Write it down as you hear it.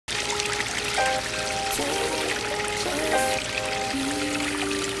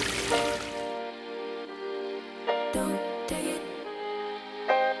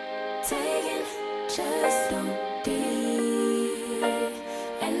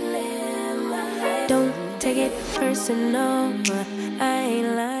Don't take it personal, I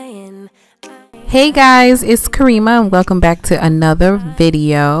ain't lying. Hey guys, it's Kerima and welcome back to another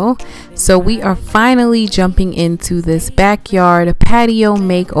video. So we are finally jumping into this backyard patio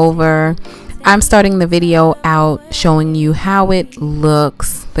makeover. I'm starting the video out showing you how it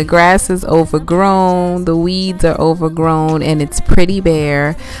looks. The grass is overgrown, the weeds are overgrown, and it's pretty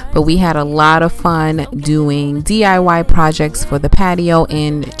bare. But we had a lot of fun doing DIY projects for the patio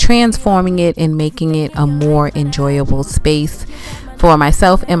and transforming it and making it a more enjoyable space for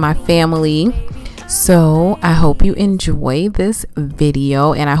myself and my family. So I hope you enjoy this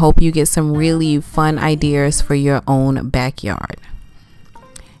video and I hope you get some really fun ideas for your own backyard.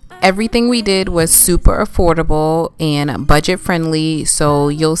 Everything we did was super affordable and budget friendly, so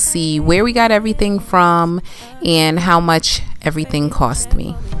you'll see where we got everything from and how much everything cost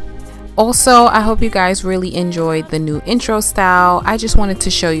me. Also, I hope you guys really enjoyed the new intro style. I just wanted to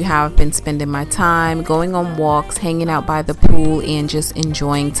show you how I've been spending my time, going on walks, hanging out by the pool, and just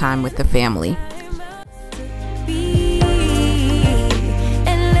enjoying time with the family.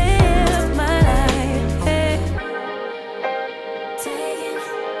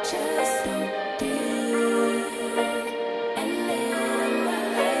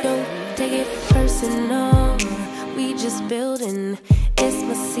 We just building, it's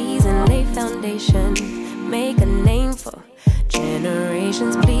my season, lay foundation, make a name for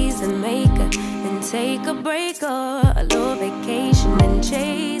generations, please and make a, then take a break or a little vacation and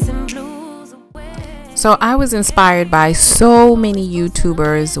chasing blues away. So I was inspired by so many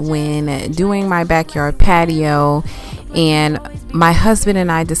YouTubers when doing my backyard patio, and my husband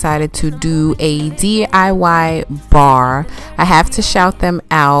and I decided to do a DIY bar. I have to shout them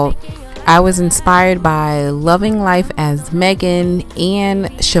out. I was inspired by Loving Life as Megan and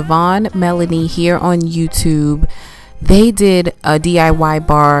Siobhan Melanie here on YouTube. They did a DIY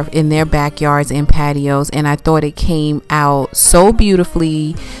bar in their backyards and patios, and I thought it came out so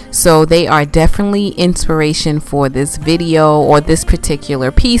beautifully. So they are definitely inspiration for this video or this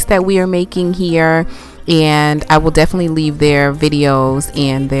particular piece that we are making here. And I will definitely leave their videos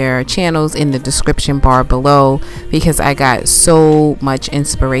and their channels in the description bar below because I got so much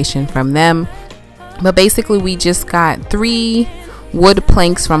inspiration from them. But basically we just got 3 wood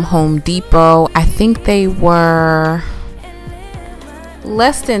planks from Home Depot. I think they were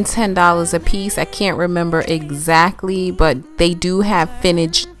less than $10 a piece. I can't remember exactly, but they do have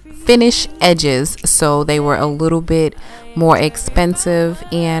finish edges, so they were a little bit more expensive,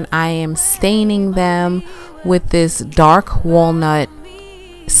 and I am staining them with this dark walnut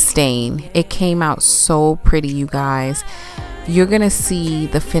stain. It came out so pretty, you guys. You're gonna see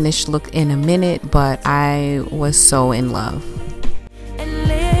the finished look in a minute, but I was so in love.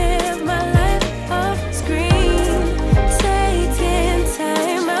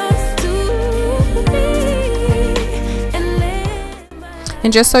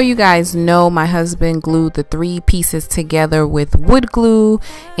 And just so you guys know, my husband glued the 3 pieces together with wood glue,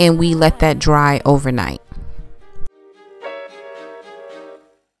 and we let that dry overnight.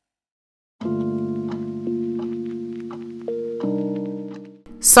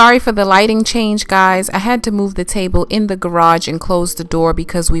 Sorry for the lighting change, guys. I had to move the table in the garage and close the door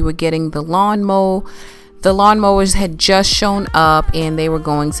because we were getting the lawn mow. The lawnmowers had just shown up and they were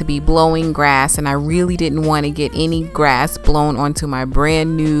going to be blowing grass, and I really didn't want to get any grass blown onto my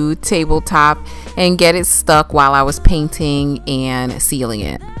brand new tabletop and get it stuck while I was painting and sealing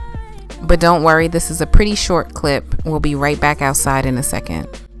it. But don't worry, this is a pretty short clip. We'll be right back outside in a second.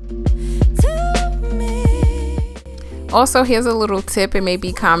 Also, here's a little tip. It may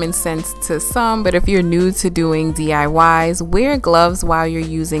be common sense to some, but if you're new to doing DIYs, wear gloves while you're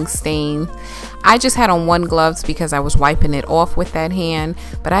using stain. I just had on 1 glove because I was wiping it off with that hand,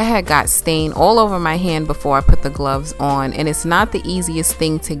 but I had got stain all over my hand before I put the gloves on, and it's not the easiest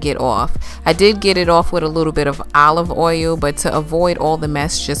thing to get off. I did get it off with a little bit of olive oil, but to avoid all the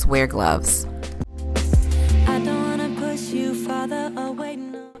mess, just wear gloves.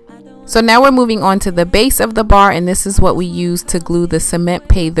 So now we're moving on to the base of the bar, and this is what we use to glue the cement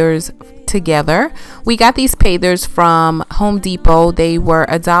pavers together. We got these pavers from Home Depot. They were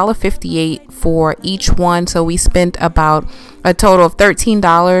 $1.58 for each one, so we spent about a total of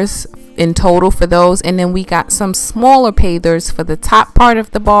 $13 in total for those. And then we got some smaller pavers for the top part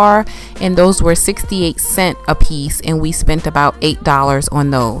of the bar, and those were 68 cents a piece, and we spent about $8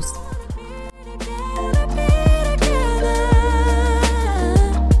 on those.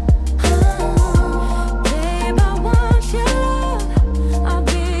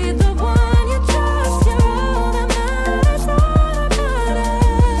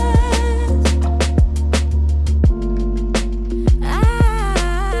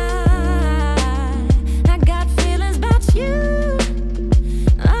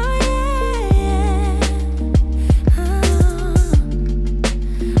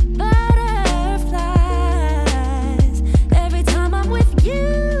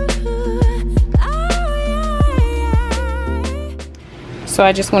 So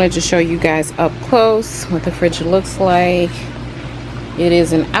I just wanted to show you guys up close what the fridge looks like. It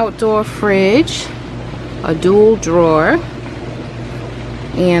is an outdoor fridge, a dual drawer,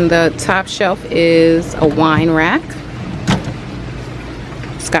 and the top shelf is a wine rack.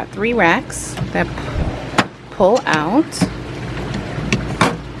 It's got 3 racks that pull out,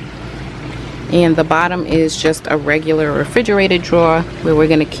 and the bottom is just a regular refrigerated drawer where we're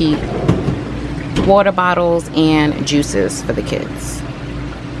going to keep water bottles and juices for the kids.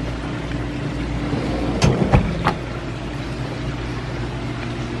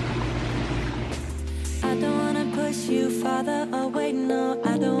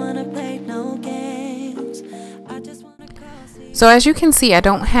 So as you can see, I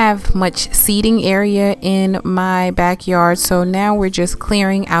don't have much seating area in my backyard, so now we're just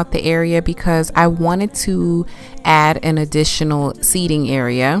clearing out the area because I wanted to add an additional seating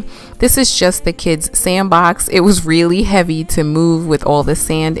area. This is just the kids' sandbox. It was really heavy to move with all the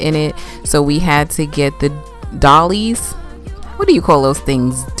sand in it, so we had to get the dollies. What do you call those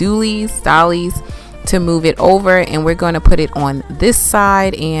things? Dollies to move it over, and we're going to put it on this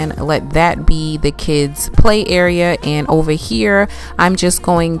side and let that be the kids play area. And over here I'm just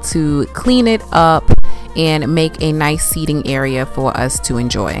going to clean it up and make a nice seating area for us to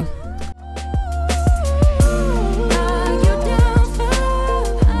enjoy.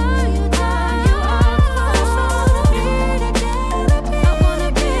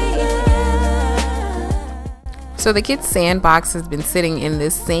 So the kids' sandbox has been sitting in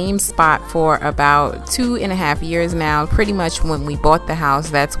this same spot for about 2.5 years now. Pretty much when we bought the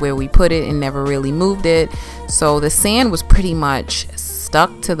house, that's where we put it and never really moved it. So the sand was pretty much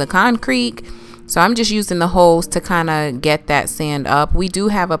stuck to the concrete. So I'm just using the hose to kind of get that sand up. We do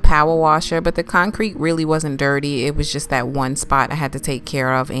have a power washer, but the concrete really wasn't dirty. It was just that one spot I had to take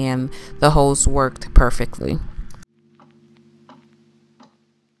care of, and the hose worked perfectly.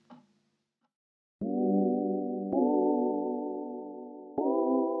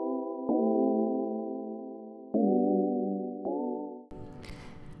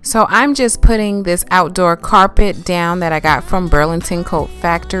 So I'm just putting this outdoor carpet down that I got from Burlington Coat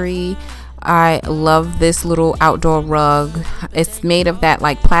Factory. I love this little outdoor rug. It's made of that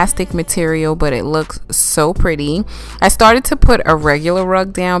like plastic material, but it looks so pretty. I started to put a regular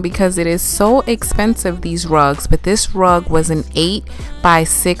rug down because it is so expensive, these rugs, but this rug was an 8 by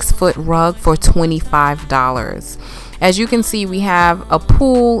 6 foot rug for $25. As you can see, we have a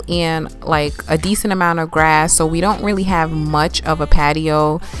pool and like a decent amount of grass, so we don't really have much of a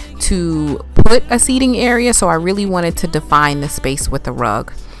patio to put a seating area, so I really wanted to define the space with the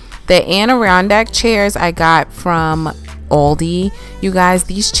rug. The Adirondack chairs I got from Aldi. You guys,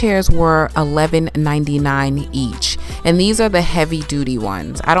 these chairs were $11.99 each, and these are the heavy duty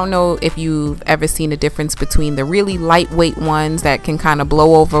ones. I don't know if you've ever seen a difference between the really lightweight ones that can kind of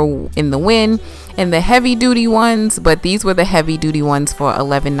blow over in the wind and the heavy duty ones, but these were the heavy duty ones for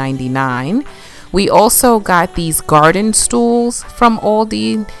 $11.99. We also got these garden stools from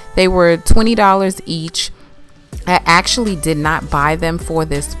Aldi. They were $20 each. I actually did not buy them for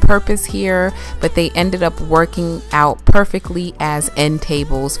this purpose here, but they ended up working out perfectly as end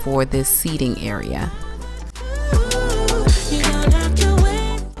tables for this seating area.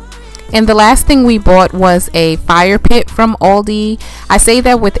 And the last thing we bought was a fire pit from Aldi. I say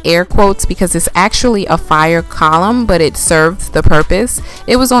that with air quotes because it's actually a fire column, but it served the purpose.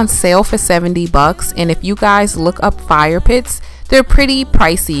 It was on sale for 70 bucks, and if you guys look up fire pits, they're pretty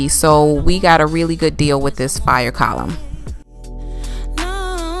pricey, so we got a really good deal with this fire column.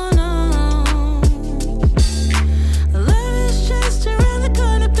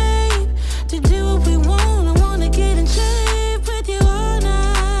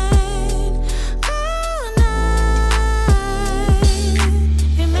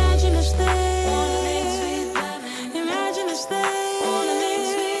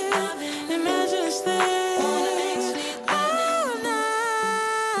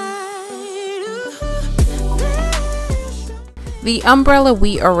 The umbrella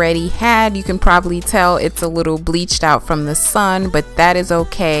we already had. You can probably tell it's a little bleached out from the sun, but that is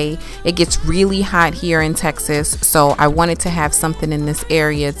okay. It gets really hot here in Texas, so I wanted to have something in this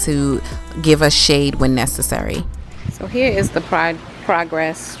area to give us shade when necessary. So here is the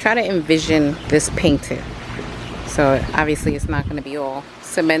progress. Try to envision this painted. So obviously it's not going to be all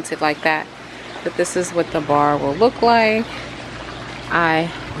cemented like that, but this is what the bar will look like.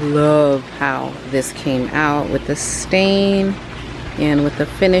 I love how this came out with the stain and with the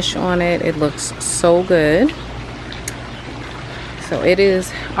finish on it. It looks so good. So it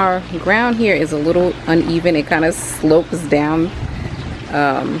is, our ground here is a little uneven. It kind of slopes down,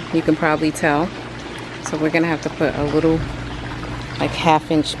 you can probably tell. So we're gonna have to put a little like 1/2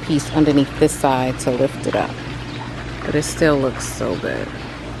 inch piece underneath this side to lift it up. But it still looks so good.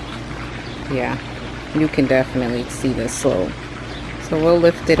 Yeah, you can definitely see the slope. So we'll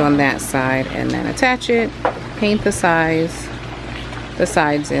lift it on that side and then attach it, paint the sides,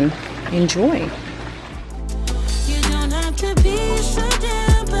 and enjoy. You don't have to be so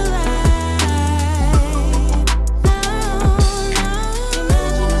damn polite.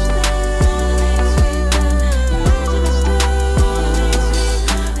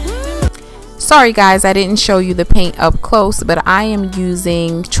 Sorry guys, I didn't show you the paint up close, but I am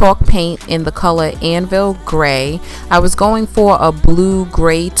using chalk paint in the color Anvil Gray. I was going for a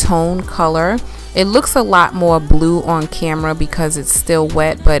blue-gray tone color. It looks a lot more blue on camera because it's still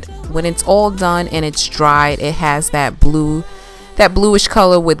wet, but when it's all done and it's dried, it has that bluish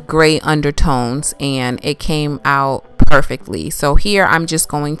color with gray undertones, and it came out perfectly. So here I'm just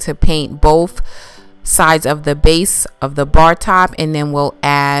going to paint both sides of the base of the bar top, and then we'll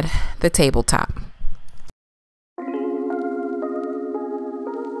add the tabletop.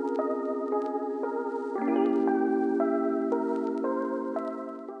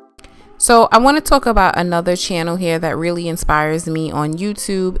 So I want to talk about another channel here that really inspires me on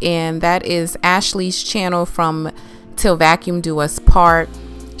YouTube, and that is Ashley's channel from Till Vacuum Do Us Part.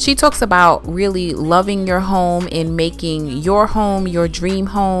 She talks about really loving your home and making your home your dream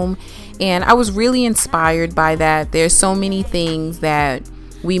home. And I was really inspired by that. There's so many things that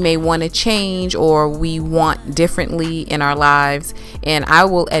we may want to change or we want differently in our lives. And I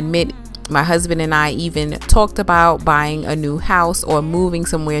will admit, my husband and I even talked about buying a new house or moving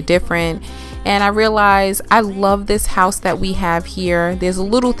somewhere different. And I realized I love this house that we have here. There's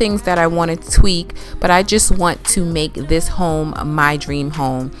little things that I want to tweak, but I just want to make this home my dream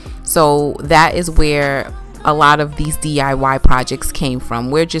home. So that is where a lot of these DIY projects came from.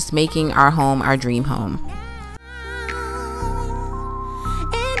 We're just making our home our dream home.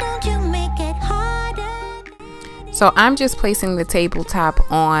 So I'm just placing the tabletop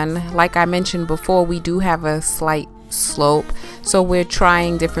on. Like I mentioned before, we do have a slight slope, so we're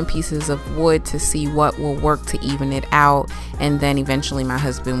trying different pieces of wood to see what will work to even it out, and then eventually my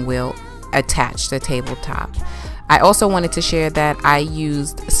husband will attach the tabletop. I also wanted to share that I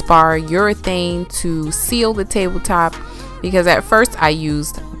used polyurethane to seal the tabletop, because at first I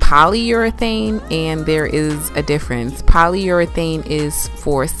used polyurethane, and there is a difference. Polyurethane is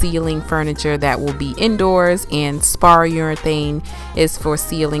for sealing furniture that will be indoors, and polyurethane is for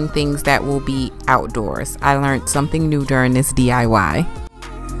sealing things that will be outdoors. I learned something new during this DIY.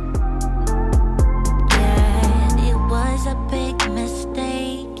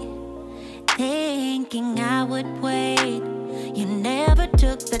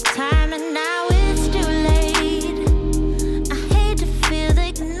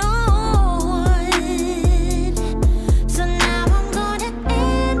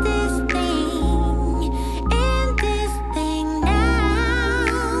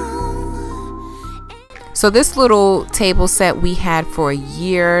 So this little table set we had for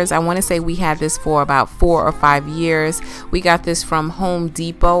years. I want to say we had this for about 4 or 5 years. We got this from Home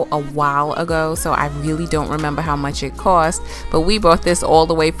Depot a while ago, so I really don't remember how much it cost, but we bought this all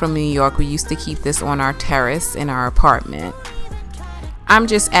the way from New York. We used to keep this on our terrace in our apartment. I'm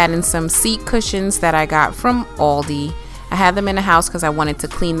just adding some seat cushions that I got from Aldi. I had them in the house because I wanted to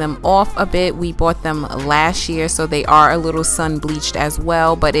clean them off a bit. We bought them last year, so they are a little sun bleached as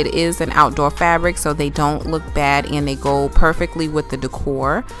well, but it is an outdoor fabric, so they don't look bad and they go perfectly with the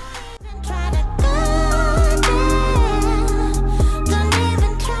decor.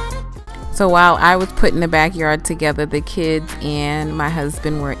 So while I was putting the backyard together, the kids and my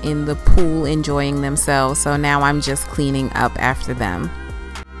husband were in the pool enjoying themselves, so now I'm just cleaning up after them.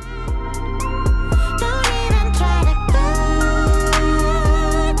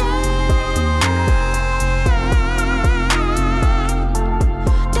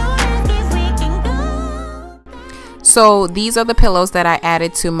 So these are the pillows that I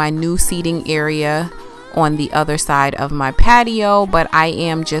added to my new seating area on the other side of my patio, but I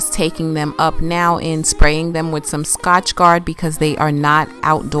am just taking them up now and spraying them with some Scotch Guard because they are not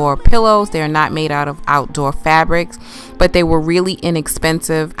outdoor pillows. They're not made out of outdoor fabrics, but they were really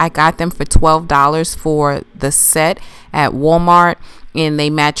inexpensive. I got them for $12 for the set at Walmart, and they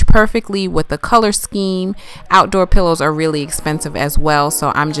match perfectly with the color scheme. Outdoor pillows are really expensive as well,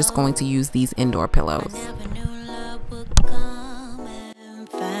 so I'm just going to use these indoor pillows.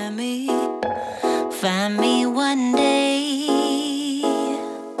 Find me one day.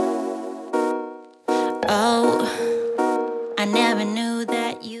 Oh, I never knew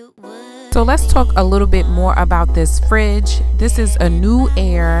that you would. So So let's talk a little bit more about this fridge. This is a New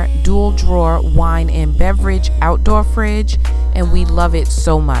Air dual drawer wine and beverage outdoor fridge, and we love it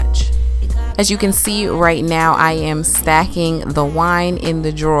so much. As you can see right now, I am stacking the wine in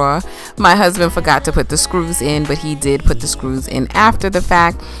the drawer. My husband forgot to put the screws in, but he did put the screws in after the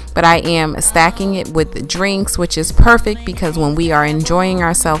fact. But I am stacking it with drinks, which is perfect because when we are enjoying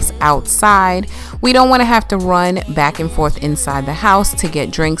ourselves outside, we don't want to have to run back and forth inside the house to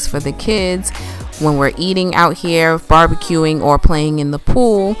get drinks for the kids when we're eating out here, barbecuing, or playing in the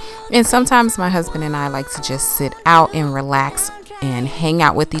pool. And sometimes my husband and I like to just sit out and relax and hang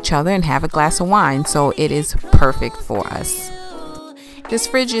out with each other and have a glass of wine, so it is perfect for us. This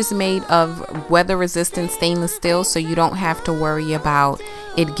fridge is made of weather-resistant stainless steel, so you don't have to worry about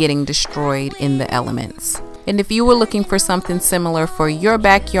it getting destroyed in the elements. And if you were looking for something similar for your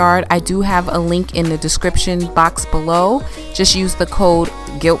backyard, I do have a link in the description box below. Just use the code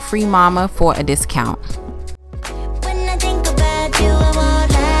guiltfreemom for a discount.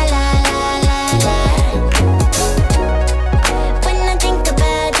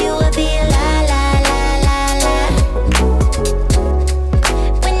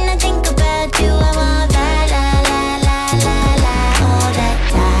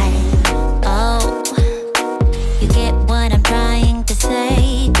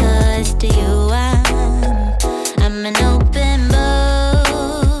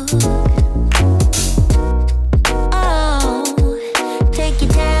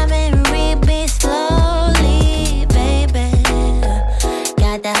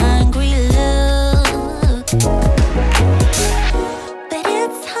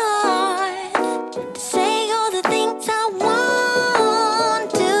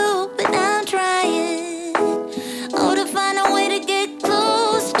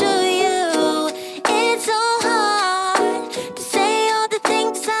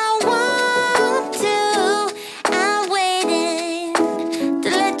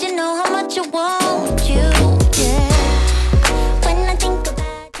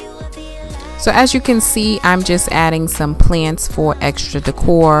 So as you can see, I'm just adding some plants for extra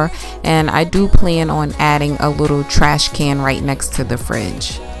decor, and I do plan on adding a little trash can right next to the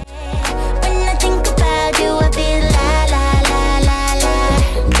fridge.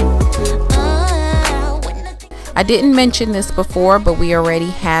 I didn't mention this before, but we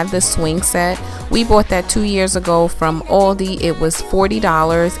already had the swing set. We bought that 2 years ago from Aldi. It was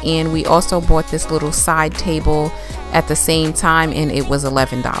 $40, and we also bought this little side table at the same time, and it was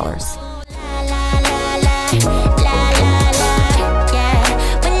 $11.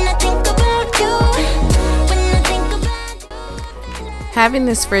 Having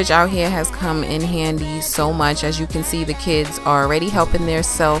this fridge out here has come in handy so much. As you can see, the kids are already helping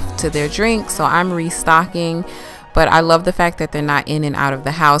themselves to their drink, so I'm restocking. But I love the fact that they're not in and out of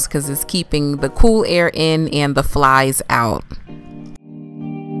the house because it's keeping the cool air in and the flies out.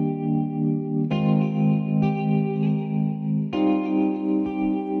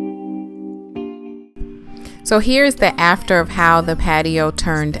 So here's the after of how the patio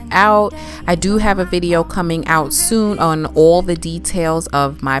turned out. I do have a video coming out soon on all the details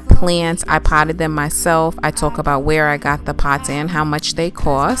of my plants. I potted them myself. I talk about where I got the pots and how much they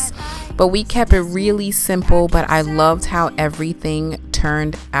cost. But we kept it really simple, but I loved how everything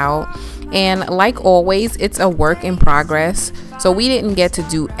turned out. And like always, it's a work in progress. So we didn't get to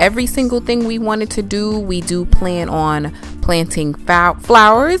do every single thing we wanted to do. We do plan on planting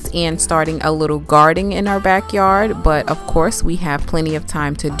flowers and starting a little garden in our backyard, but of course we have plenty of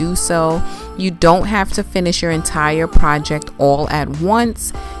time to do so. You don't have to finish your entire project all at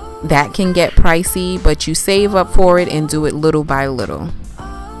once. That can get pricey, but you save up for it and do it little by little.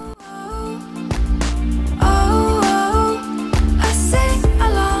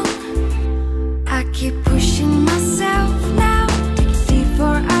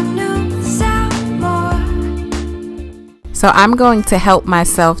 So I'm going to help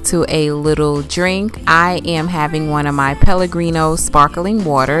myself to a little drink. I am having one of my Pellegrino sparkling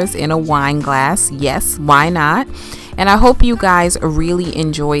waters in a wine glass. Yes, why not? And I hope you guys really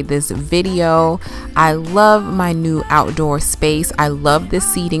enjoyed this video. I love my new outdoor space. I love this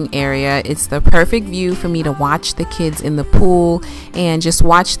seating area. It's the perfect view for me to watch the kids in the pool and just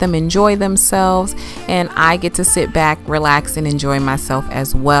watch them enjoy themselves. And I get to sit back, relax, and enjoy myself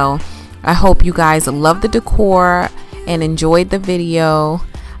as well. I hope you guys love the decor and enjoyed the video.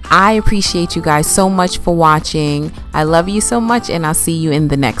 I appreciate you guys so much for watching. I love you so much, and I'll see you in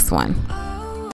the next one.